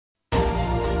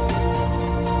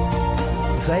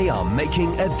say are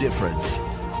making a difference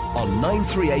on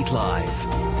 938 Live.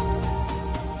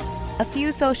 A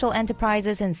few social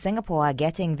enterprises in Singapore are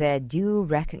getting their due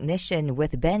recognition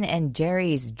with Ben &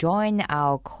 Jerry's Join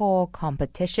Our Core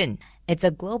competition. It's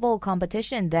a global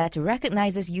competition that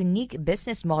recognizes unique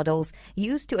business models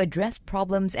used to address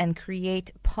problems and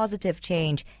create positive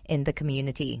change in the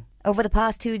community. Over the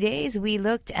past 2 days, we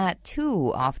looked at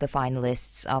two of the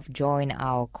finalists of Join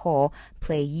Our Core,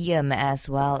 Playeum as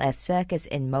well as Circus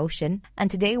in Motion. And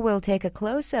today we'll take a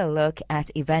closer look at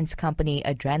events company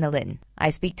Adrenalin. I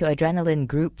speak to Adrenalin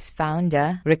Group's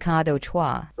founder, Ricardo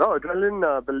Chua. Well,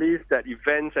 Adrenalin believes that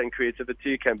events and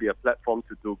creativity can be a platform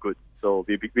to do good. So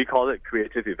we call it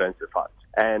creative events with heart.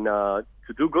 And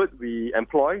to do good, we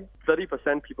employ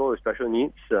 30% people with special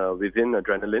needs within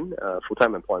Adrenalin,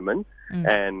 full-time employment.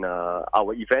 And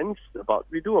our events,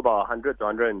 we do about 100 to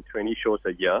 120 shows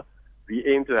a year. We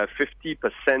aim to have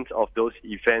 50% of those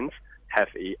events have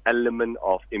an element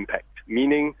of impact,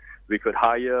 meaning we could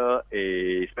hire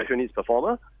a special needs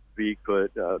performer. We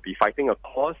could be fighting a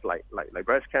cause like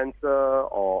breast cancer,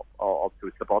 or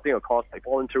to supporting a cause like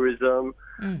volunteerism,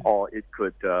 or it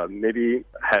could maybe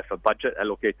have a budget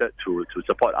allocated to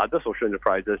support other social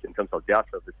enterprises in terms of their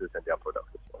services and their products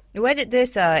as well. Where did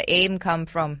this aim come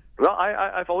from? Well,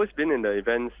 I've always been in the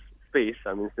events space.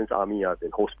 I mean, since Army, I've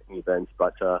been hosting events,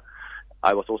 but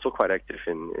I was also quite active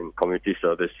in community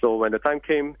service. So when the time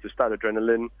came to start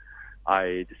Adrenalin,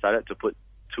 I decided to put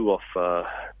two of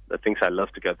the things I love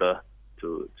together,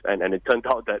 and it turned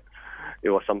out that it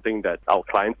was something that our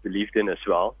clients believed in as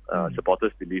well,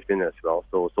 supporters believed in as well.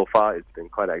 So far, it's been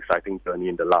quite an exciting journey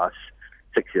in the last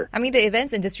 6 years. I mean, the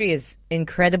events industry is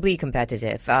incredibly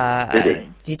competitive.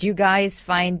 Did you guys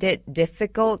find it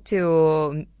difficult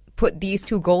to put these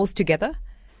two goals together?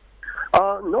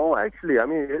 No, actually. I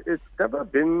mean, it's never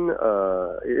been,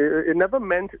 it never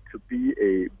meant to be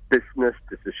a business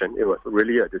decision. It was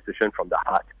really a decision from the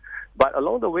heart. But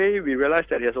along the way, we realized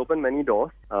that it has opened many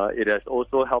doors. It has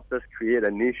also helped us create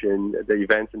a niche in the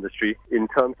events industry in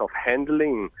terms of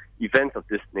handling events of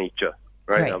this nature.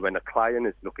 Right? When a client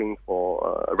is looking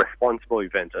for a responsible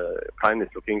event, a client is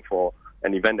looking for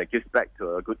an event that gives back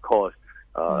to a good cause,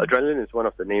 Adrenalin is one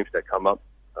of the names that come up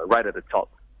right at the top.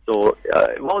 So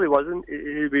while it wasn't,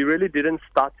 we really didn't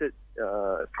start it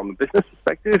from a business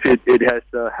perspective. It has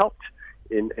helped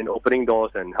in opening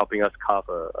doors and helping us carve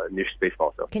a niche space for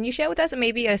ourselves. Can you share with us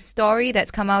maybe a story that's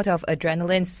come out of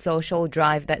Adrenalin's social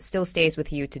drive that still stays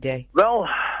with you today? Well,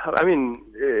 I mean,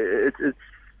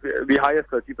 we hire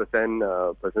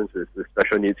 30% persons with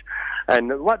special needs.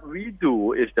 And what we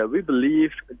do is that we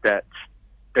believe that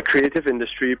the creative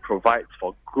industry provides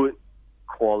for good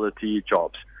quality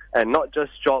jobs. And not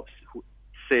just jobs,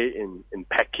 say, in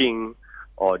packing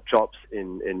or jobs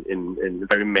in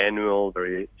very manual,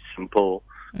 very simple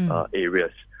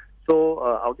areas. So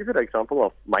I'll give you the example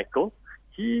of Michael.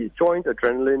 He joined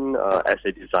Adrenalin as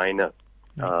a designer,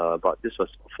 but this was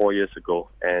 4 years ago.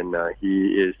 And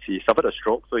he suffered a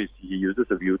stroke, so he uses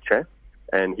a wheelchair.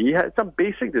 And he had some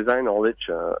basic design knowledge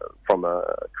from a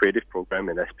creative program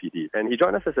in SPD. And he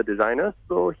joined us as a designer,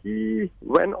 so he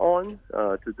went on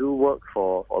to do work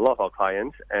for a lot of our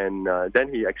clients. And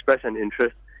then he expressed an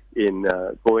interest in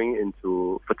going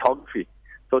into photography.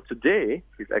 So today,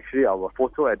 he's actually our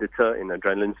photo editor in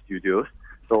Adrenalin Studios.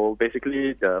 So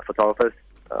basically, the photographers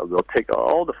will take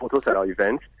all the photos at our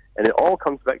events, and it all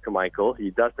comes back to Michael.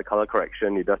 He does the color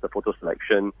correction, he does the photo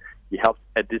selection, he helps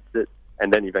edit it,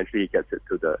 and then eventually he gets it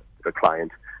to the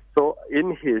client. So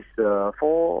in his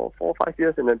 4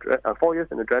 years in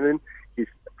Adrenalin, he's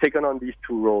taken on these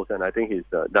two roles, and I think he's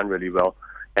done really well.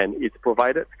 And it's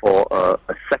provided for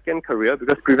a second career,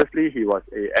 because previously he was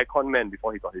an aircon man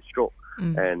before he got his stroke.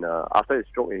 And after his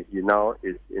stroke, he now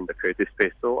is in the creative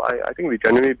space. So I think we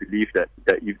genuinely believe that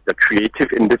the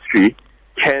creative industry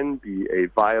can be a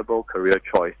viable career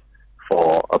choice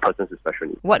for a person with special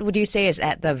needs. What would you say is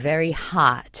at the very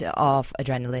heart of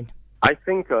Adrenalin? I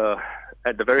think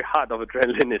at the very heart of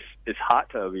Adrenalin is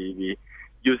heart. We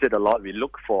use it a lot. We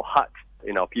look for heart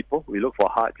in our people. We look for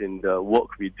heart in the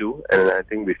work we do. And I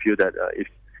think we feel that if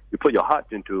you put your heart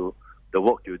into the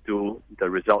work you do, the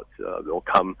results will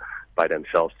come by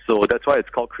themselves. So that's why it's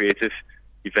called creative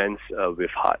events with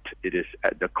heart. It is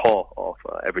at the core of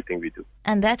everything we do.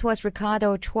 And that was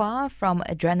Ricardo Chua from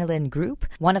Adrenalin Group,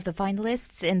 one of the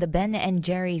finalists in the Ben &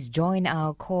 Jerry's Join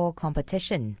Our Core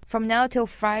competition. From now till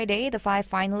Friday, the 5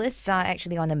 finalists are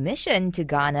actually on a mission to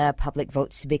garner public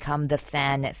votes to become the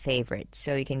fan favorite.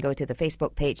 So you can go to the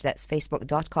Facebook page, that's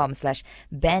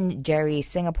facebook.com/Ben Jerry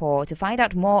Singapore, to find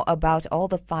out more about all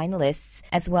the finalists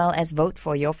as well as vote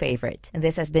for your favorite.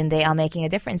 This has been They Are Making a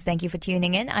Difference. Thank you for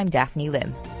tuning in. I'm Daphne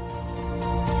Lim.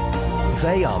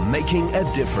 They are making a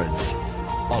difference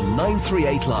on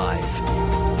 938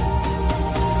 Live.